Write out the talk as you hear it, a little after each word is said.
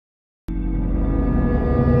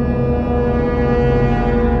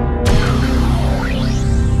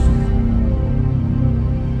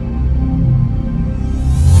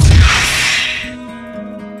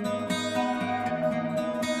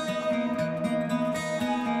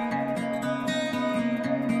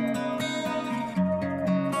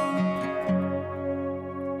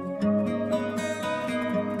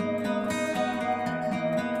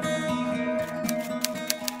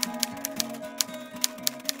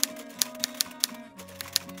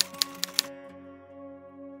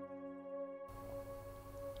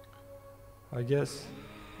I guess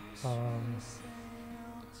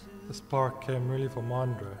the spark came really from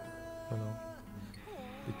Andre, you know,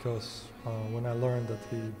 because when I learned that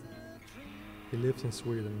he lived in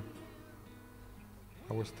Sweden,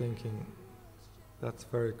 I was thinking that's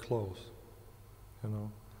very close, you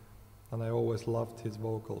know, and I always loved his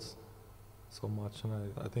vocals so much,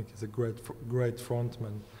 and I think he's a great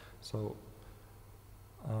frontman. So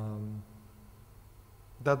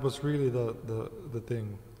that was really the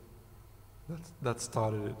thing that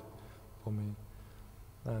started it for me.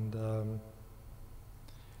 And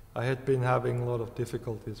I had been having a lot of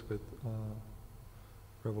difficulties with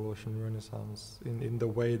Revolution Renaissance in the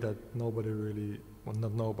way that nobody really, well,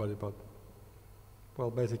 not nobody, but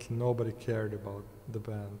well, basically nobody cared about the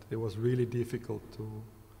band. It was really difficult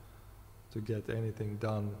to get anything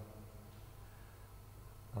done.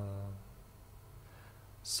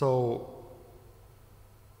 So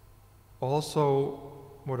also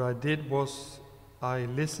what I did was I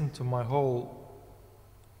listened to my whole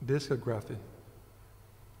discography,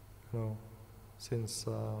 you know, since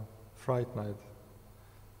Fright Night.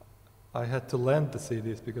 I had to lend the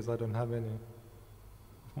CDs because I don't have any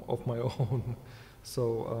of my own.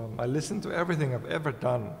 So I listened to everything I've ever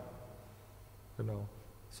done, you know,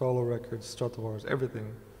 solo records, Stratovarius,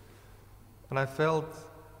 everything. And I felt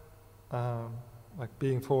like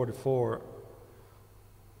being 44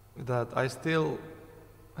 that I still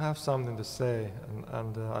have something to say,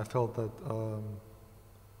 and I felt that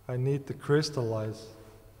I need to crystallize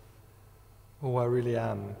who I really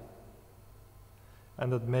am.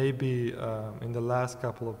 And that maybe in the last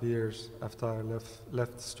couple of years after I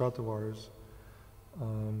left Stratovarius,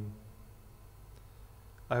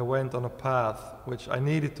 I went on a path which I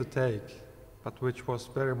needed to take, but which was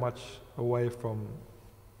very much away from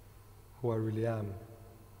who I really am,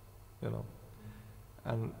 you know.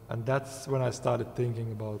 And that's when I started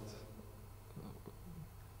thinking about,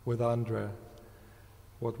 with Andre,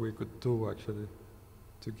 what we could do actually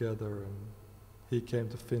together. And he came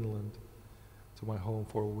to Finland, to my home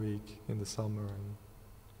for a week in the summer, and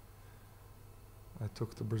I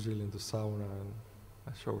took the Brazilian to sauna, and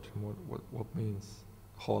I showed him what means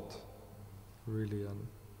hot, really. And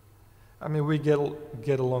I mean, we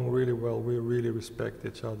get along really well. We really respect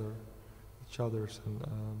each other's, and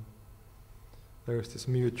there's this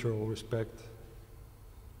mutual respect,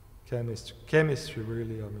 chemistry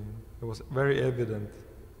really. I mean, it was very evident.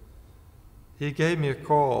 He gave me a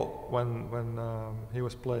call when he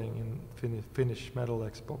was playing in Finnish Metal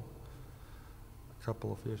Expo a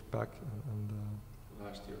couple of years back, and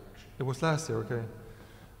last year actually. It was last year, okay.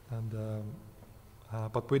 And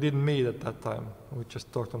but we didn't meet at that time. We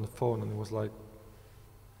just talked on the phone, and it was like,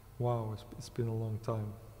 wow, it's been a long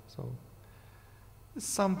time. So there's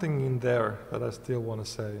something in there that I still want to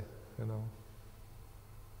say, you know.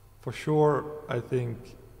 For sure, I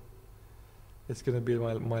think it's going to be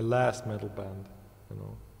my last metal band, you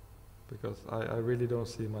know, because I really don't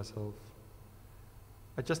see myself.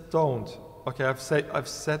 I just don't. Okay, I've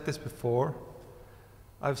said this before.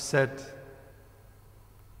 I've said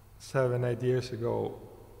 7-8 years ago,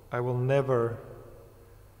 I won't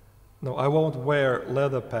wear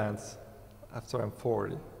leather pants after I'm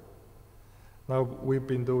 40. Now we've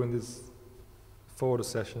been doing these photo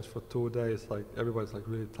sessions for 2 days, like everybody's like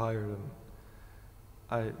really tired, and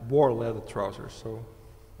I wore leather trousers, so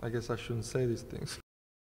I guess I shouldn't say these things.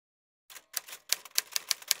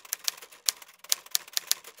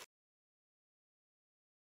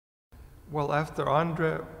 Well, after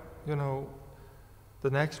Andre, you know, the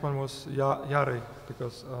next one was Jari,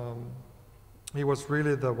 because he was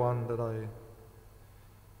really the one that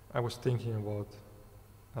I was thinking about.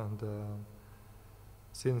 And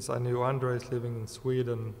since I knew Andre is living in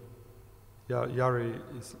Sweden, Jari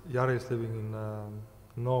is living in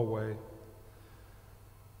Norway,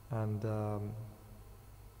 and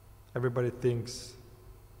everybody thinks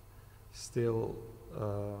still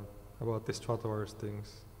about the Stratovarius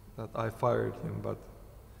things, that I fired him, but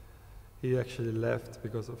he actually left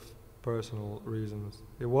because of personal reasons.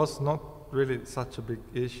 It was not really such a big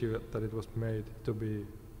issue that it was made to be,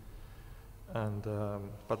 and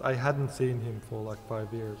but I hadn't seen him for like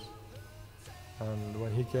 5 years, and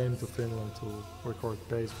when he came to Finland to record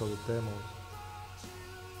bass for the demos,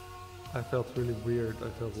 I felt really weird. I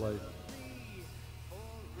felt like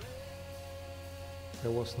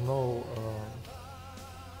there was no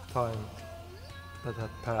time that had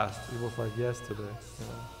passed. It was like yesterday, you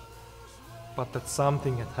know. But that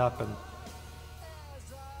something had happened.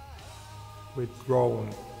 We'd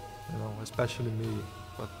grown, you know, especially me,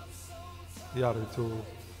 but Jari too.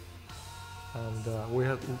 And we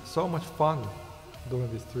had so much fun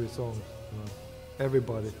doing these 3 songs, you know,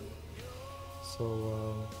 everybody.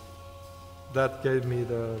 So that gave me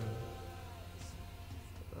the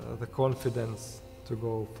confidence to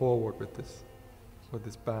go forward with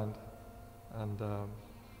this band, and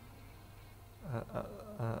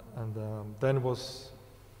then was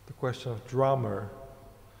the question of drummer.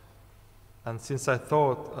 And since I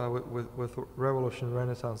thought with Revolution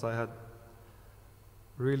Renaissance I had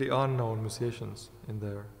really unknown musicians in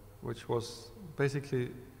there, which was basically,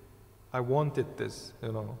 I wanted this,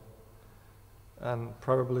 you know. And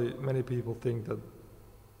probably many people think that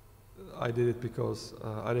I did it because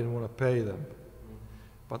I didn't want to pay them.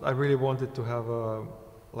 But I really wanted to have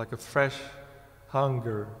like a fresh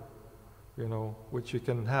hunger, you know, which you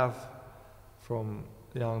can have from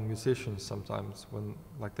young musicians sometimes, when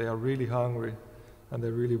like they are really hungry and they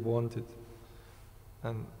really want it.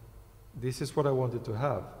 And this is what I wanted to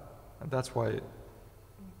have, and that's why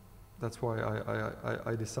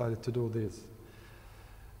I decided to do this.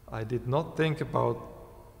 I did not think about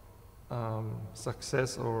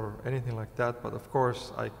success or anything like that, but of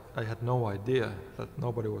course I had no idea that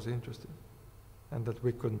nobody was interested and that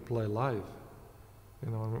we couldn't play live.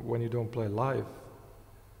 You know, when you don't play live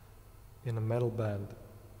in a metal band,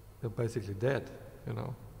 you're basically dead, you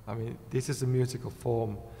know. I mean, this is a musical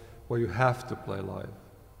form where you have to play live,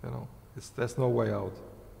 you know. There's no way out.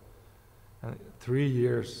 And 3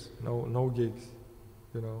 years, no gigs,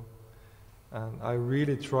 you know. And I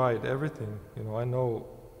really tried everything, you know. I know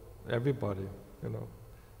everybody, you know.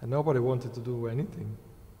 And nobody wanted to do anything.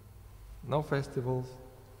 No festivals.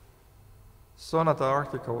 Sonata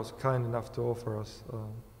Arctica was kind enough to offer us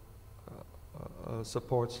a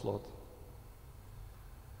support slot.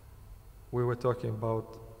 We were talking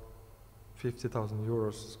about 50,000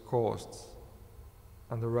 euros costs,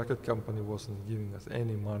 and the record company wasn't giving us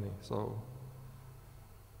any money. So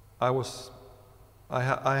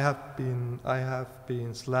I have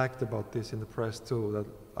been slacked about this in the press too, that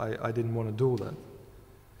I didn't want to do that.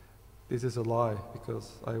 This is a lie,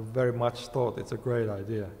 because I very much thought it's a great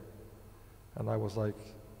idea, and I was like,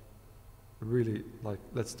 really like,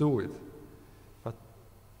 let's do it. But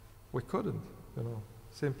we couldn't, you know,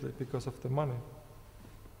 simply because of the money.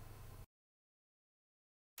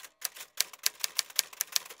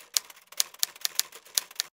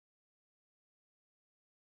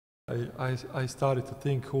 I started to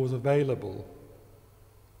think who was available,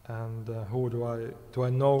 and who do I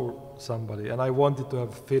know somebody, and I wanted to have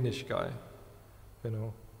a Finnish guy, you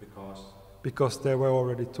know, because there were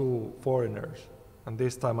already 2 foreigners, and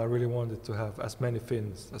this time I really wanted to have as many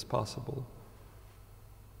Finns as possible.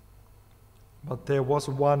 But there was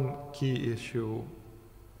one key issue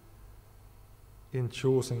in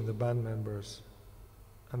choosing the band members,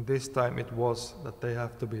 and this time it was that they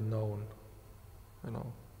have to be known, you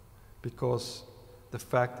know, because the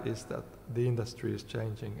fact is that the industry is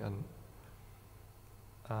changing, and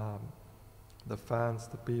the fans,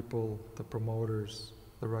 the people, the promoters,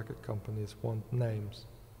 the record companies want names.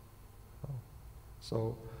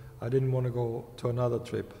 So I didn't want to go to another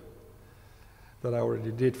trip that I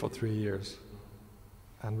already did for 3 years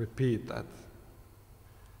and repeat that.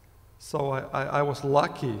 So I was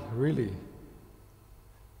lucky, really,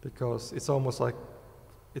 because it's almost like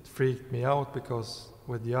it freaked me out, because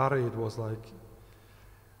with Jari it was like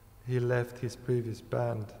he left his previous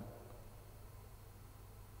band,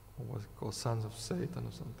 what was it called, Sons of Satan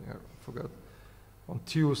or something, I forgot, on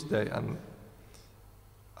Tuesday, and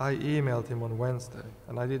I emailed him on Wednesday,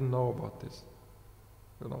 and I didn't know about this,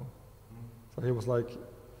 you know. So he was like,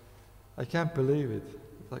 I can't believe it.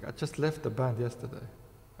 Like, I just left the band yesterday.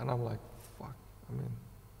 And I'm like, fuck, I mean.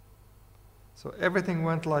 So everything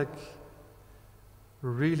went like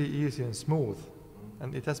really easy and smooth.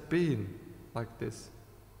 And it has been like this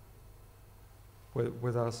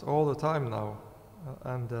with us all the time now.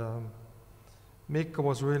 And Mikko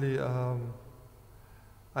was really,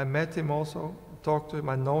 I met him also, talked to him.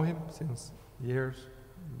 I know him since years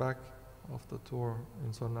back of the tour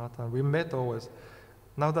in Sonata. And we met always.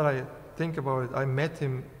 Now that I think about it, I met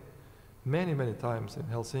him many, many times in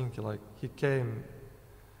Helsinki. Like, he came,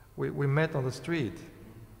 we met on the street,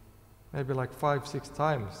 maybe like 5, 6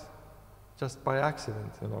 times, just by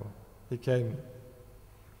accident, you know. He came,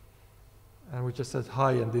 and we just said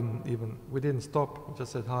hi, and we didn't stop, we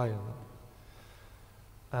just said hi.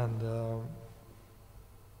 And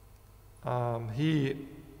he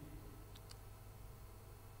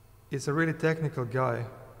is a really technical guy,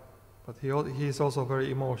 but he is also a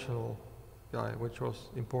very emotional guy, which was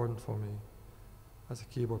important for me as a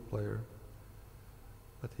keyboard player,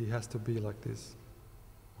 that he has to be like this,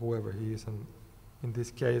 whoever he is. And in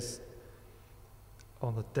this case,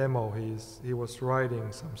 on the demo, he was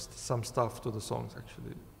writing some stuff to the songs,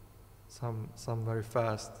 actually, some very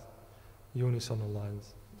fast unisono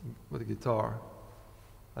lines with the guitar.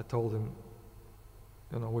 I told him,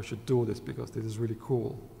 you know, we should do this because this is really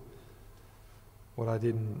cool. What I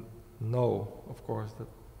didn't know, of course, that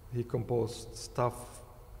he composed stuff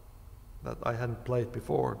that I hadn't played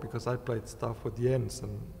before, because I played stuff with Jens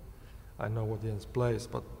and I know what Jens plays,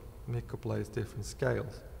 but Mikko plays different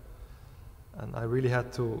scales. And I really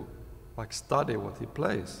had to like study what he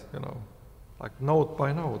plays, you know, like note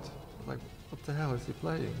by note. Like, what the hell is he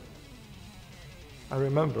playing? I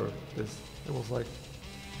remember this. It was like,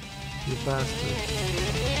 you bastard.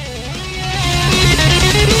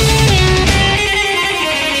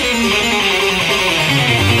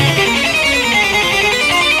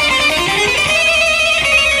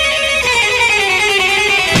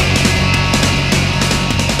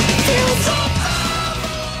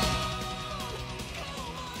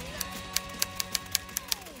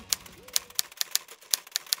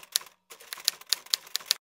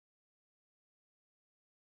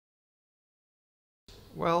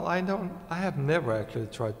 Well, I have never actually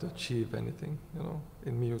tried to achieve anything, you know,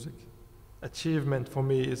 in music. Achievement for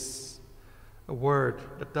me is a word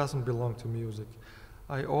that doesn't belong to music.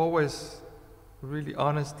 I always really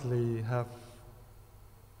honestly have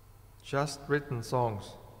just written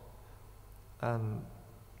songs and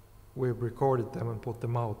we've recorded them and put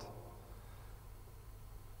them out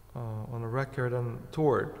on a record and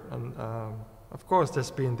toured. And of course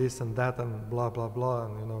there's been this and that and blah, blah, blah,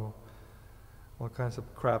 and you know, all kinds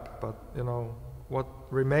of crap, but you know, what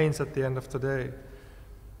remains at the end of the day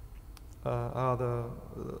are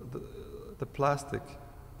the plastic,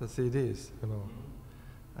 the CDs, you know,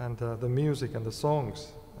 and the music and the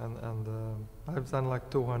songs, and I've done like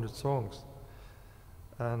 200 songs,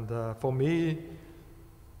 and for me,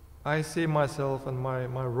 I see myself and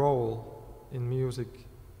my role in music,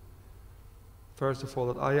 first of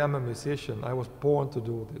all, that I am a musician. I was born to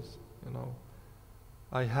do this, you know,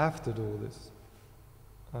 I have to do this.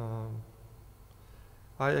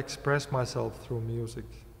 I express myself through music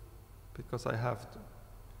because I have to.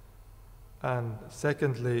 And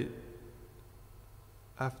secondly,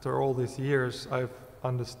 after all these years, I've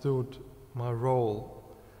understood my role,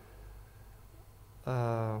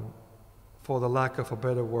 for the lack of a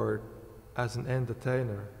better word, as an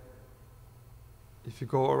entertainer. If you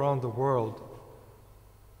go around the world,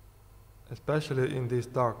 especially in these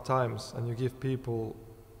dark times, and you give people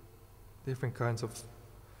different kinds of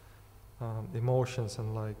emotions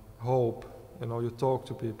and like hope, you know, you talk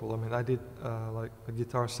to people. I mean, I did like a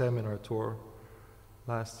guitar seminar tour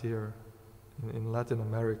last year in Latin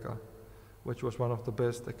America, which was one of the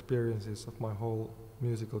best experiences of my whole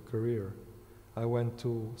musical career. I went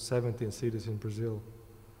to 17 cities in Brazil.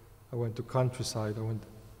 I went to countryside. I went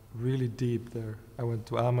really deep there. I went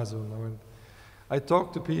to Amazon. I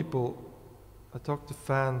talked to people. I talked to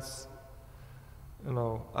fans. You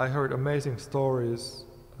know, I heard amazing stories.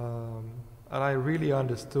 And I really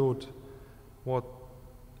understood what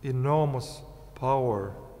enormous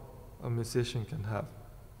power a musician can have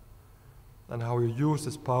and how you use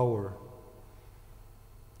this power.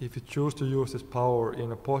 If you choose to use this power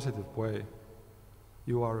in a positive way,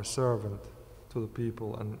 you are a servant to the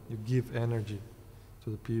people and you give energy to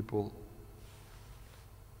the people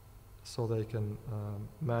so they can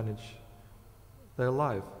manage their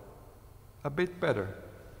life a bit better,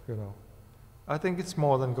 you know. I think it's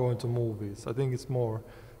more than going to movies. I think it's more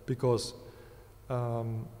because,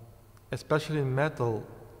 especially in metal,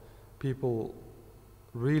 people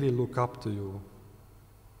really look up to you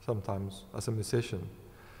sometimes as a musician.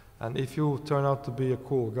 And if you turn out to be a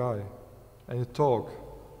cool guy and you talk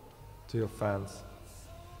to your fans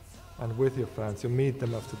and with your fans, you meet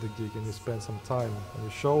them after the gig and you spend some time and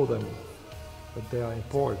you show them that they are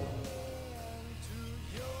important.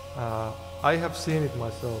 I have seen it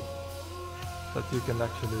myself, that you can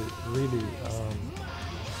actually really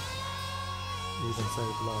even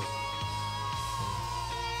save lives.